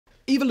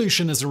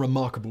Evolution is a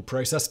remarkable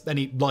process.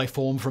 Any life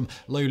form, from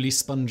lowly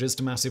sponges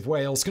to massive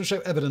whales, can show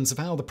evidence of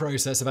how the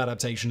process of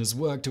adaptation has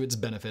worked to its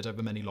benefit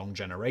over many long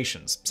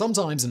generations.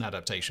 Sometimes an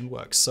adaptation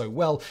works so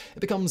well, it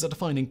becomes a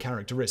defining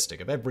characteristic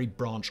of every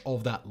branch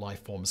of that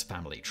life form's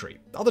family tree.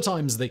 Other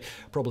times they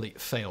probably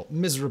fail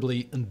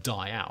miserably and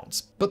die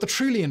out. But the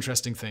truly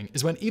interesting thing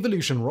is when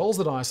evolution rolls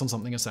the dice on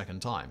something a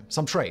second time.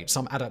 Some trait,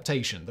 some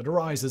adaptation that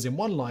arises in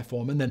one life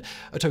form and then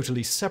a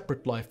totally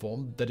separate life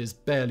form that is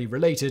barely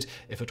related,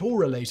 if at all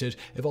related,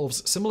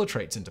 evolves similar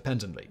traits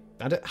independently.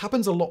 And it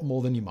happens a lot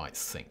more than you might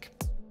think.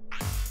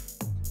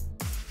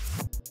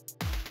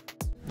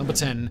 Number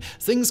 10.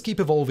 Things keep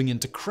evolving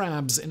into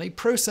crabs in a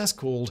process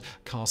called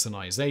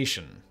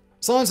carcinization.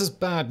 Science is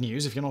bad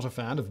news if you're not a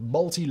fan of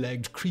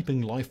multi-legged,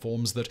 creeping life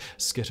forms that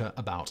skitter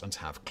about and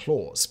have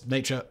claws.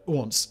 Nature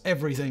wants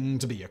everything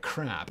to be a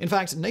crab. In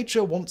fact,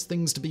 nature wants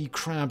things to be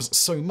crabs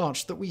so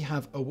much that we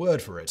have a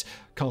word for it: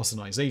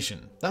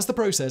 carcinization. That's the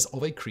process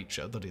of a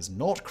creature that is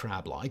not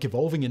crab-like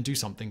evolving into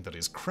something that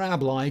is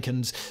crab-like,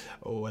 and,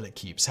 well, it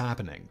keeps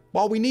happening.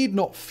 While we need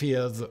not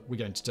fear that we're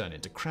going to turn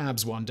into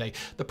crabs one day,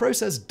 the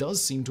process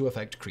does seem to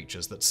affect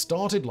creatures that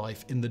started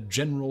life in the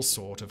general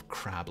sort of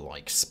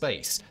crab-like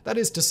space. That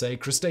is to say,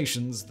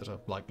 crustaceans that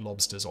are like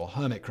lobsters or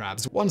hermit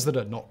crabs, ones that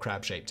are not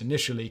crab-shaped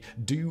initially,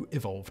 do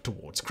evolve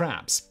towards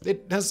crabs.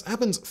 It has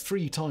happened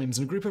 3 times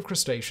in a group of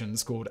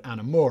crustaceans called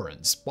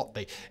anemorans. What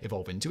they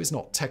evolve into is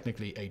not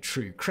technically a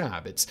true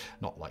crab. It's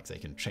not like they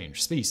can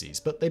change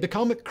species, but they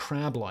become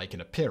crab-like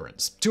in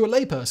appearance. To a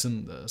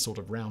layperson, the sort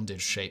of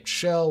rounded-shaped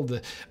shell,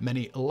 the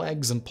many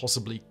legs and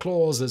possibly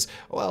claws as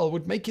well,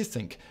 would make you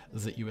think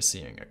that you were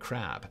seeing a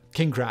crab.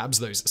 King crabs,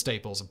 those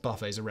staples of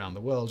buffets around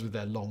the world with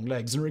their long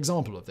legs, are an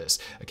example of this.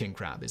 A king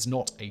crab is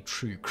not a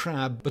true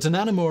crab, but an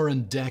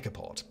anemoran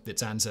decapod.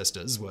 Its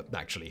ancestors were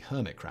actually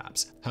hermit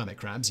crabs. Hermit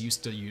crabs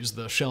used to use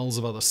the shells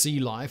of other sea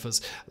life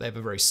as they have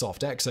a very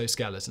soft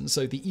exoskeleton,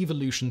 so the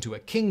evolution to a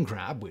king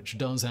crab, which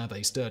does have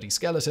a sturdy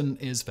skeleton,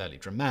 is fairly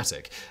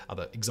dramatic.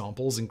 Other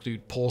examples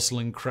include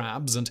porcelain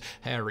crabs and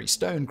hairy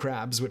stone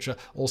crabs, which are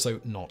also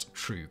not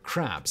true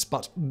crabs.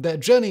 But their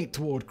journey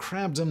toward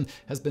crabdom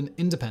has been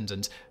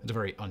independent and a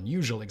very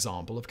unusual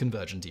example of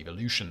convergent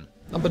evolution.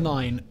 Number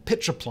 9.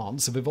 Pitcher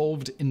plants have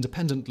evolved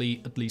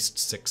independently at least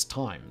 6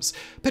 times.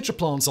 Pitcher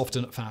plants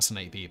often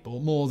fascinate people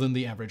more than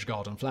the average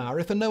garden flower,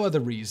 if for no other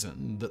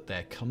reason that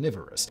they're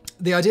carnivorous.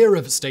 The idea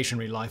of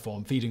stationary life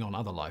form feeding on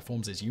other life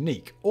forms is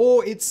unique,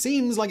 or it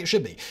seems like it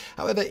should be.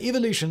 However,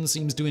 evolution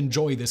seems to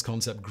enjoy this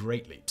concept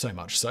greatly, so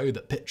much so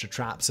that pitcher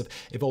traps have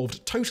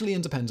evolved totally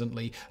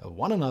independently of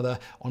one another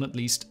on at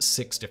least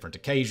 6 different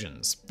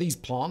occasions. These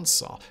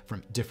plants are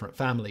from different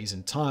families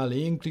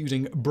entirely,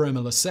 including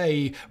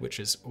Bromelaceae, which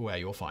is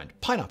where you'll find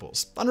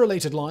pineapples.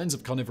 Unrelated lines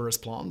of carnivorous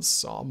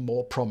plants are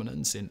more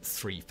prominent in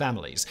 3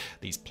 families.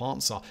 These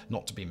plants are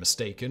not to be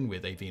mistaken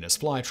with a Venus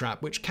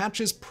flytrap, which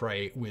catches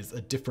prey with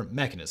a different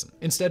mechanism.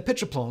 Instead,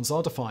 pitcher plants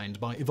are defined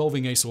by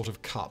evolving a sort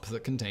of cup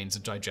that contains a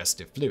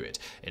digestive fluid.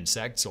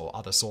 Insects or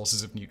other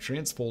sources of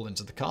nutrients fall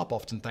into the cup,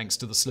 often thanks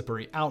to the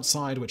slippery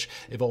outside, which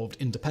evolved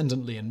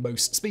independently in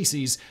most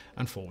species,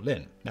 and fall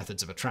in.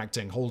 Methods of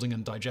attracting, holding,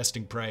 and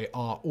digesting prey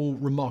are all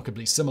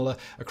remarkably similar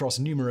across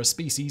numerous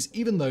species,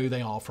 even though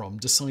they are from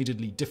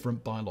decidedly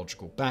different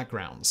biological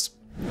backgrounds.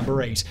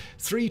 Number 8.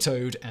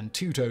 3-toed and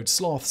 2-toed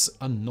sloths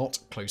are not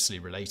closely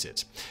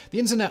related. The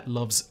internet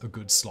loves a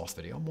good sloth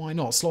video. Why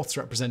not? Sloths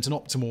represent an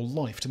optimal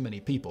life to many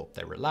people.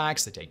 They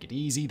relax, they take it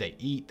easy, they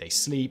eat, they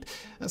sleep.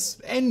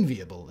 That's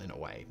enviable in a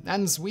way.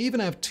 And we even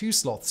have 2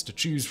 sloths to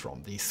choose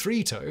from, the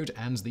 3-toed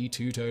and the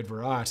 2-toed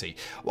variety.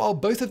 While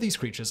both of these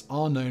creatures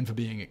are known for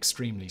being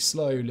extremely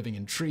slow, living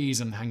in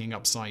trees and hanging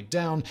upside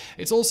down,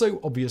 it's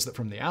also obvious that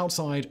from the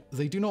outside,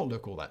 they do not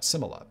look all that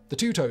similar. The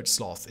 2-toed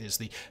sloth is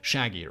the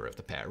shaggier of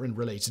the pair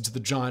and related to the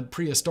giant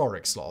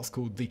prehistoric sloth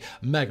called the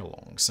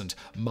Megalonx and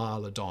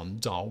Mylodon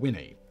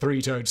darwini.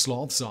 3-toed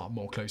sloths are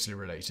more closely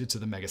related to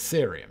the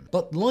Megatherium.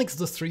 But like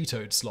the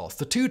 3-toed sloth,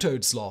 the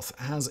 2-toed sloth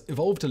has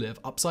evolved to live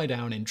upside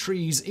down in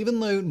trees, even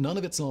though none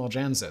of its large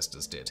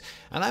ancestors did.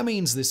 And that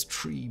means this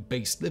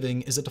tree-based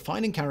living is a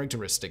defining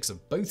characteristic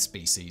of both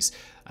species,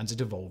 and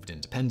it evolved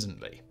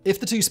independently. If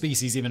the 2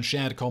 species even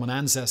shared a common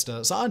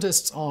ancestor,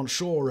 scientists aren't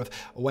sure of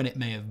when it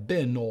may have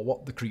been or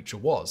what the creature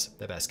was.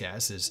 Their best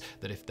guess is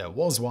that if there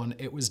was one,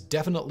 it was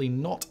definitely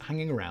not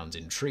hanging around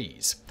in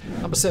trees.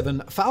 Number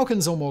 7.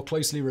 Falcons are more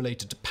closely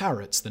related to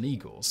parrots than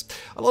eagles.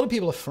 A lot of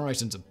people are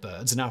frightened of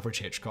birds, and Alfred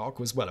Hitchcock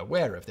was well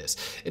aware of this.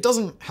 It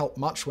doesn't help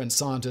much when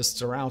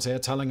scientists are out here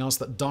telling us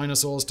that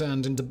dinosaurs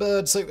turned into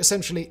birds, so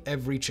essentially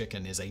every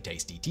chicken is a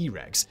tasty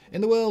T-Rex.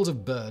 In the world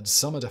of birds,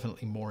 some are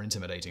definitely more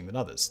intimidating than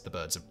others. The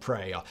birds of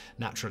prey are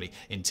naturally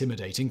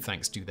intimidating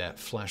thanks to their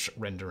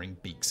flesh-rendering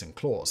beaks and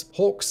claws.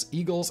 Hawks,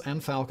 eagles,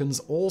 and falcons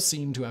all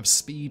seem to have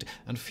speed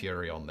and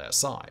fury on their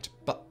side.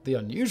 But the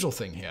unusual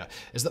thing here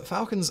is that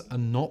falcons are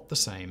not the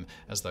same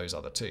as those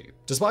other two.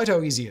 Despite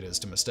how easy it is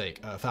to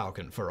mistake a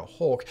falcon for a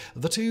hawk,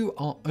 the two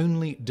are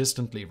only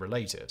distantly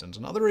related, and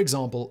another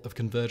example of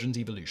convergent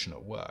evolution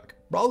at work.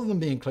 Rather than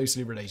being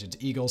closely related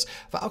to eagles,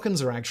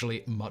 falcons are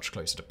actually much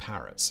closer to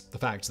parrots. The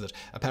fact that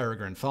a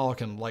peregrine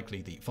falcon,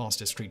 likely the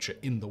fastest creature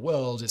in the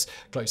world, is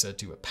closer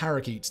to a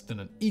parakeet than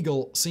an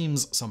eagle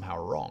seems somehow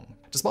wrong.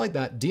 Despite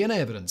that, DNA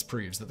evidence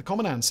proves that the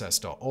common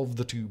ancestor of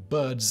the two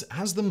birds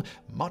has them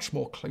much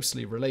more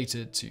closely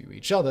related to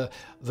each other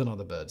than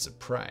other birds of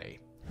prey.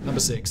 Number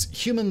 6.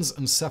 Humans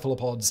and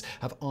cephalopods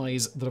have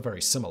eyes that are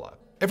very similar.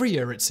 Every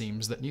year it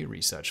seems that new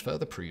research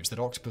further proves that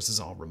octopuses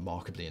are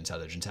remarkably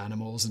intelligent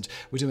animals, and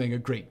we're doing a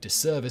great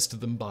disservice to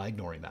them by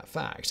ignoring that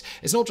fact.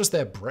 It's not just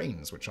their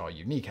brains which are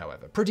unique,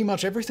 however. Pretty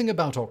much everything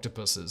about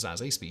octopuses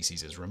as a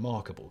species is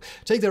remarkable.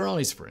 Take their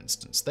eyes, for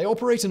instance. They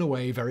operate in a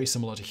way very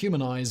similar to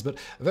human eyes, but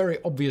very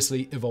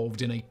obviously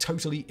evolved in a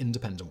totally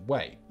independent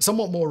way.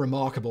 Somewhat more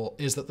remarkable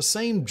is that the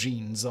same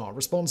genes are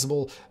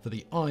responsible for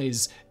the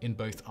eyes in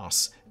both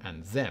us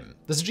and them.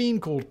 There's a gene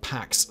called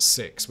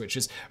PAX6, which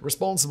is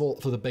responsible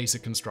for the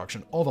basic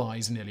construction of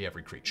eyes in nearly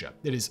every creature.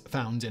 It is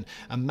found in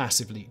a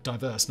massively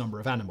diverse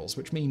number of animals,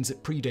 which means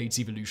it predates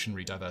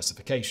evolutionary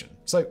diversification.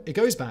 So it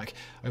goes back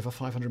over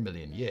 500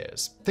 million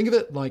years. Think of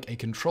it like a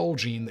control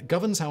gene that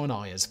governs how an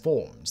eye is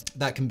formed.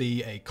 That can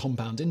be a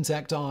compound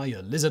insect eye,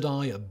 a lizard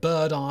eye, a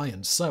bird eye,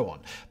 and so on.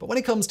 But when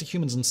it comes to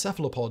humans and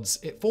cephalopods,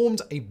 it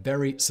formed a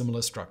very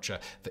similar structure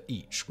for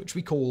each, which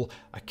we call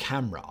a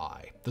camera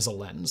eye. There's a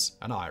lens,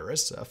 an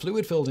iris, a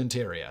fluid-filled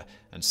interior,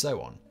 and so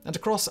on. And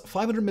across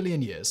 500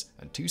 million years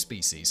and two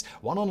species,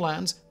 one on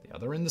land, the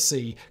other in the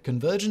sea,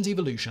 convergent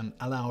evolution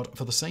allowed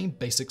for the same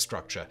basic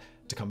structure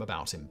to come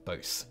about in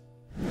both.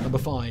 Number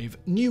 5.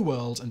 New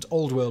World and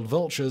Old World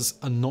vultures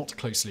are not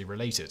closely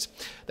related.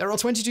 There are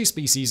 22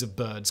 species of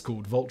birds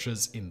called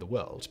vultures in the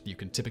world. You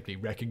can typically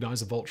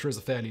recognize a vulture as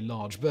a fairly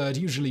large bird,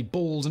 usually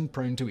bald and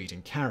prone to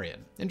eating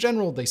carrion. In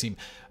general, they seem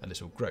a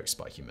little gross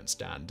by human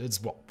standards,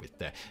 what with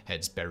their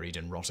heads buried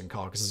in rotten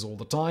carcasses all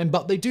the time,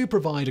 but they do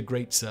provide a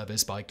great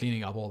service by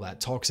cleaning up all that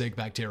toxic,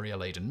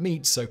 bacteria-laden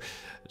meat, so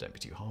don't be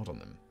too hard on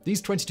them.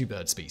 These 22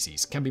 bird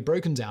species can be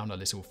broken down a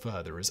little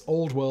further as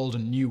Old World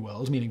and New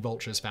World, meaning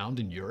vultures found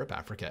in Europe,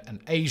 Africa,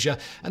 and Asia,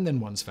 and then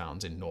ones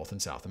found in North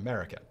and South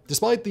America.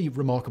 Despite the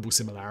remarkable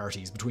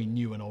similarities between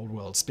New and Old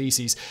World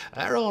species,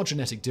 there are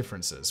genetic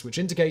differences which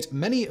indicate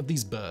many of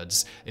these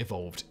birds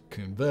evolved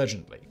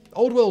convergently.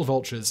 Old World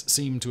vultures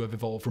seem to have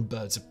evolved from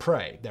birds of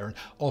prey. They're an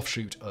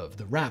offshoot of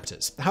the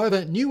raptors.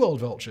 However, New World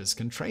vultures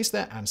can trace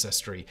their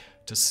ancestry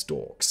to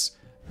storks.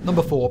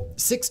 Number 4.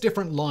 6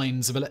 different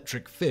lines of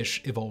electric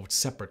fish evolved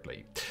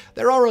separately.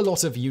 There are a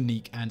lot of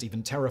unique and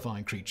even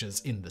terrifying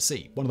creatures in the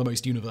sea. One of the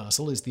most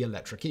universal is the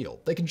electric eel.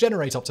 They can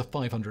generate up to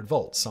 500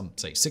 volts, some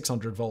say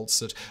 600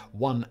 volts at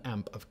 1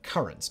 amp of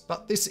current.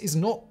 But this is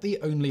not the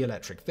only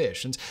electric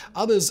fish, and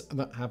others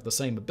that have the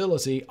same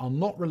ability are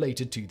not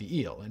related to the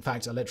eel. In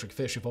fact, electric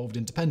fish evolved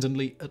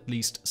independently at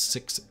least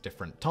 6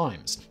 different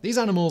times. These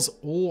animals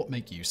all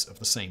make use of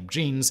the same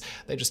genes,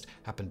 they just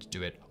happen to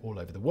do it all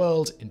over the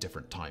world in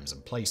different times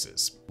and places.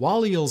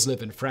 While eels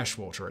live in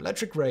freshwater,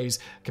 electric rays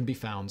can be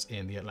found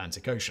in the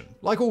Atlantic Ocean.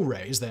 Like all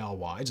rays, they are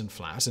wide and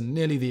flat and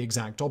nearly the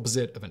exact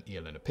opposite of an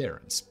eel in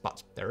appearance,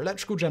 but their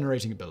electrical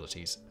generating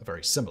abilities are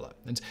very similar.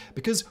 And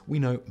because we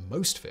know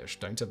most fish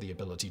don't have the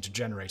ability to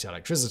generate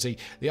electricity,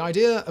 the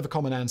idea of a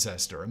common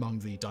ancestor among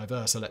the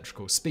diverse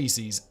electrical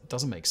species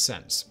doesn't make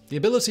sense. The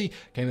ability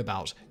came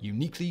about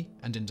uniquely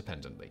and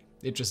independently.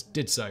 It just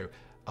did so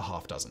a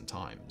half dozen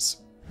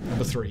times.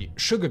 Number 3.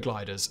 Sugar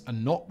gliders are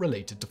not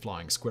related to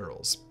flying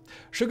squirrels.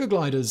 Sugar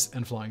gliders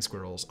and flying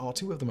squirrels are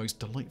two of the most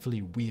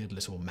delightfully weird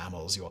little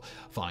mammals you'll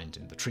find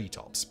in the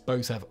treetops.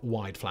 Both have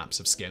wide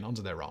flaps of skin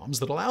under their arms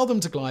that allow them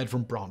to glide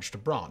from branch to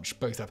branch.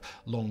 Both have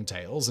long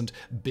tails and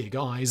big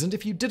eyes, and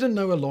if you didn't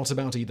know a lot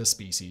about either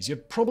species,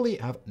 you'd probably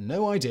have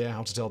no idea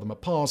how to tell them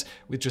apart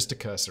with just a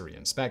cursory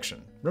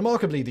inspection.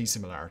 Remarkably, these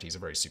similarities are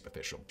very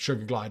superficial.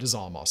 Sugar gliders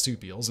are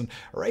marsupials and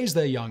raise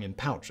their young in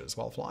pouches,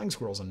 while flying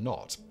squirrels are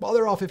not. While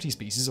there are 50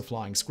 species of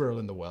flying squirrel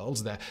in the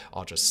world, there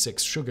are just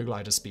 6 sugar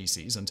glider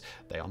species, and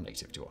they are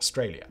native to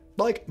Australia.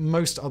 Like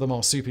most other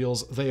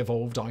marsupials, they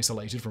evolved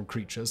isolated from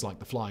creatures like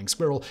the flying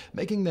squirrel,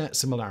 making their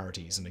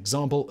similarities an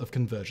example of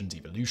convergent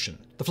evolution.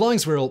 The flying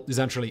squirrel is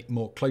actually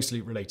more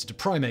closely related to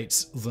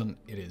primates than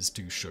it is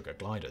to sugar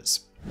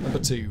gliders. Number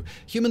 2.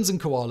 Humans and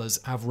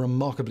koalas have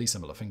remarkably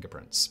similar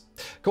fingerprints.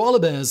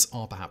 Koala bears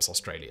are perhaps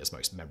Australia's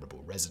most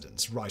memorable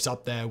residents, right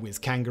up there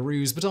with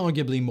kangaroos, but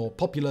arguably more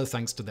popular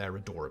thanks to their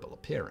adorable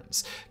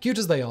appearance. Cute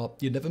as they are,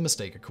 you'd never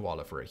mistake a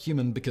koala for a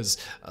human because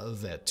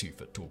they're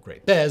 2-foot-tall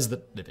great bears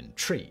that live in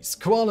trees.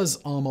 Koalas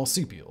are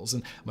marsupials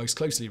and most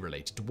closely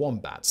related to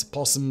wombats,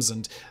 opossums,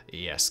 and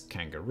yes,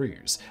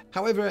 kangaroos.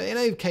 However, in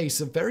a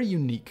case of very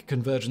unique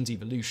convergent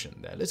evolution,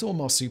 their little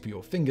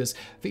marsupial fingers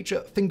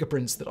feature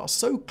fingerprints that are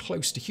so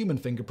close to human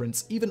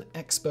fingerprints, even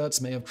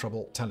experts may have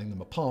trouble telling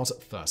them apart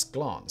at first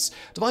glance.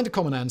 To find a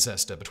common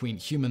ancestor between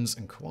humans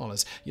and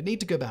koalas, you'd need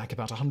to go back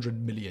about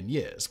 100 million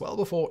years, well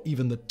before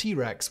even the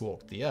T-Rex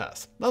walked the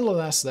earth.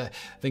 Nonetheless, their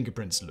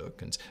fingerprints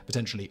look and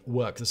potentially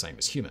work the same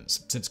as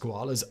humans. Since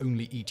koalas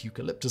only eat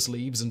eucalyptus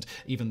leaves, and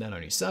even then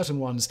only certain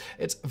ones,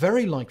 it's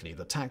very likely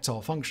that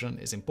tactile function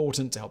is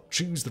important to help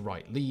choose the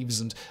right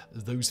leaves, and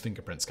those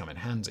fingerprints come in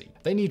handy.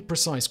 They need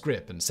precise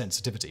grip and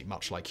sensitivity,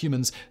 much like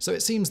humans, so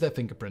it seems their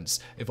fingerprints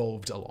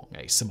evolved along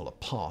a similar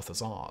path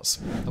as ours.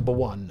 Number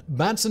 1.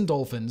 Bats and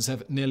dolphins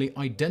have nearly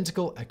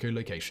identical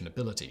echolocation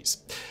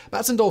abilities.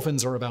 Bats and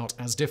dolphins are about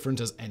as different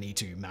as any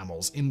two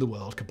mammals in the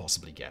world could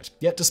possibly get.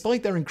 Yet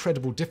despite their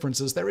incredible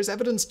differences, there is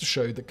evidence to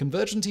show that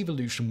convergent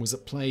evolution was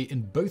at play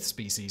in both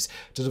species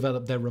to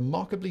develop their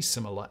remarkably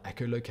similar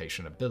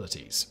echolocation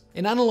abilities.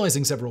 In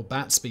analyzing several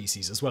bat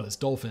species as well as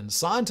dolphins,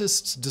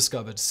 scientists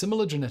discovered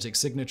similar genetic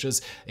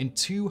signatures in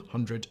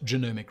 200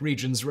 genomic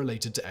regions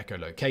related to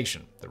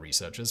echolocation. The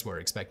researchers were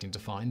expecting to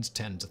find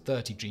 10 to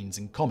 30 genes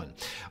in common.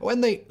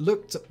 When they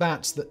looked at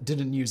bats that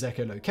didn't use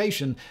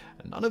echolocation,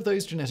 none of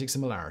those genetic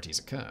similarities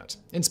occurred.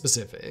 In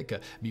specific, a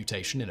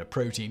mutation in a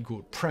protein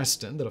called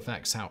prestin that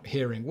affects how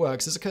hearing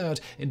works has occurred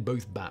in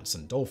both bats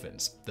and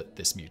dolphins. That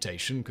this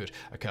mutation could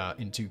occur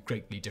in two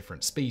greatly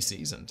different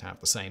species and have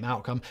the same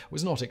outcome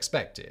was not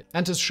expected,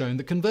 and has shown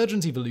that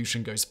convergent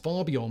evolution goes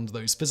far beyond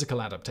those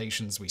physical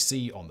adaptations we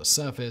see on the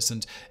surface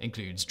and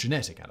includes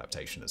genetic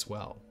adaptation as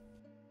well.